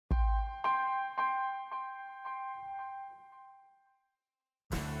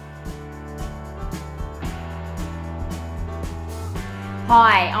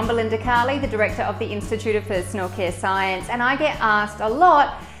Hi, I'm Belinda Carli, the Director of the Institute of Personal Care Science, and I get asked a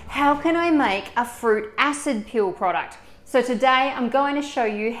lot, how can I make a fruit acid peel product? So today I'm going to show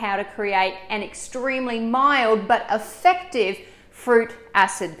you how to create an extremely mild but effective fruit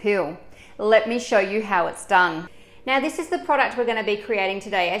acid peel. Let me show you how it's done. Now this is the product we're going to be creating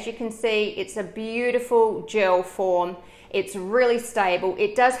today. As you can see, it's a beautiful gel form. It's really stable.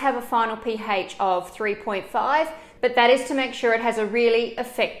 It does have a final pH of 3.5, but that is to make sure it has a really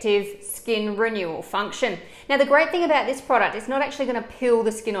effective skin renewal function. Now the great thing about this product, it's not actually going to peel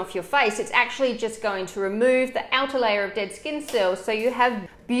the skin off your face. It's actually just going to remove the outer layer of dead skin cells so you have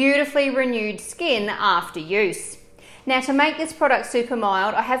beautifully renewed skin after use. Now to make this product super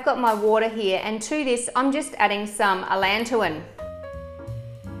mild, I have got my water here, and to this I'm just adding some alantoin.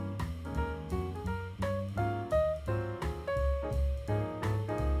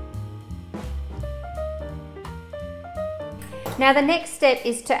 Now the next step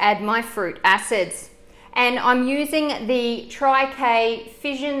is to add my fruit acids, and I'm using the Tri-K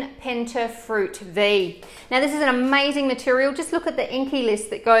Fission Penta Fruit V. Now this is an amazing material. Just look at the inky list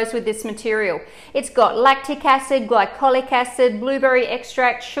that goes with this material. It's got lactic acid, glycolic acid, blueberry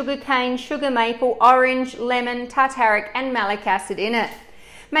extract, sugarcane, sugar maple, orange, lemon, tartaric and malic acid in it,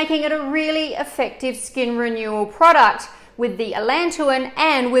 making it a really effective skin renewal product. With the alantoin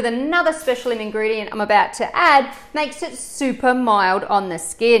and with another special ingredient I'm about to add, makes it super mild on the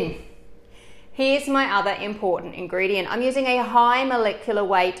skin. Here's my other important ingredient. I'm using a high molecular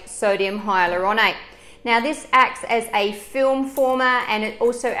weight sodium hyaluronate. Now this acts as a film former, and it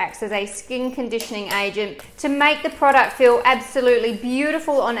also acts as a skin conditioning agent to make the product feel absolutely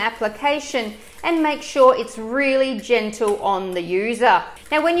beautiful on application and make sure it's really gentle on the user.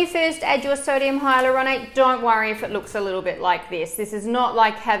 Now when you first add your sodium hyaluronate, don't worry if it looks a little bit like this. This is not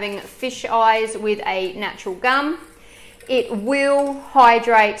like having fish eyes with a natural gum. It will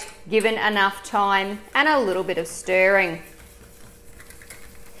hydrate given enough time and a little bit of stirring.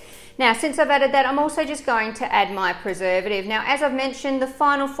 Now since I've added that, I'm also just going to add my preservative. Now as I've mentioned, the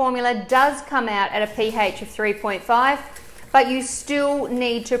final formula does come out at a pH of 3.5, but you still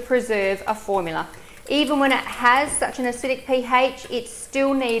need to preserve a formula. Even when it has such an acidic pH, it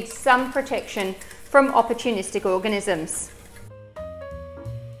still needs some protection from opportunistic organisms.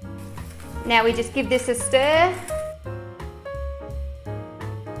 Now we just give this a stir.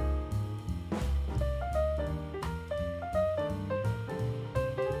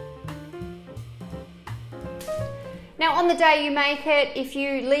 Now on the day you make it, if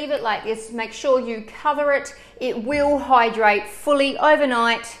you leave it like this, make sure you cover it. It will hydrate fully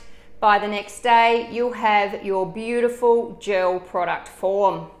overnight. By the next day, you'll have your beautiful gel product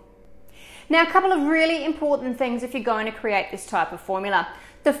form. Now a couple of really important things if you're going to create this type of formula.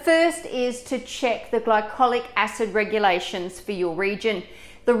 The first is to check the glycolic acid regulations for your region.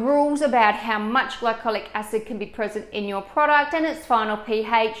 The rules about how much glycolic acid can be present in your product and its final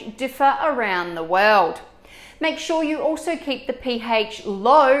pH differ around the world. Make sure you also keep the pH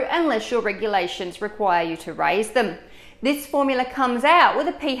low unless your regulations require you to raise them. This formula comes out with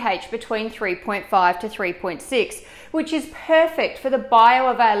a pH between 3.5 to 3.6, which is perfect for the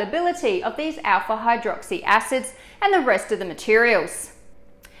bioavailability of these alpha hydroxy acids and the rest of the materials.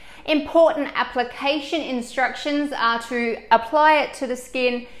 Important application instructions are to apply it to the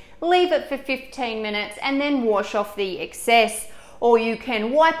skin, leave it for 15 minutes and then wash off the excess. Or you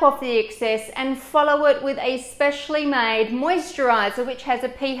can wipe off the excess and follow it with a specially made moisturizer which has a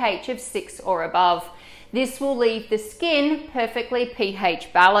pH of 6 or above. This will leave the skin perfectly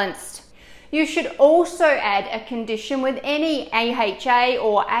pH balanced. You should also add a condition with any AHA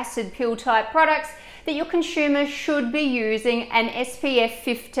or acid peel type products that your consumer should be using an SPF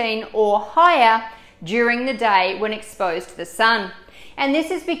 15 or higher during the day when exposed to the sun. And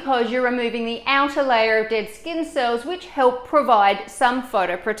this is because you're removing the outer layer of dead skin cells, which help provide some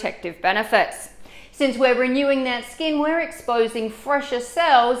photoprotective benefits. Since we're renewing that skin, we're exposing fresher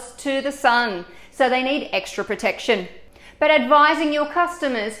cells to the sun, so they need extra protection. But advising your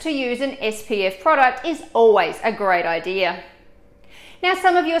customers to use an SPF product is always a great idea. Now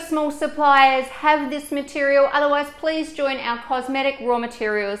some of your small suppliers have this material, otherwise please join our Cosmetic Raw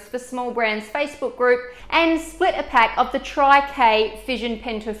Materials for Small Brands Facebook group and split a pack of the Tri-K Fission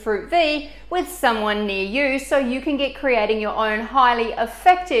Penta Fruit V with someone near you so you can get creating your own highly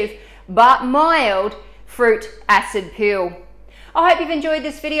effective but mild fruit acid peel. I hope you've enjoyed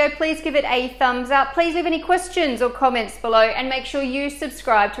this video. Please give it a thumbs up. Please leave any questions or comments below and make sure you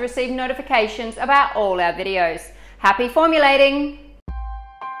subscribe to receive notifications about all our videos. Happy formulating!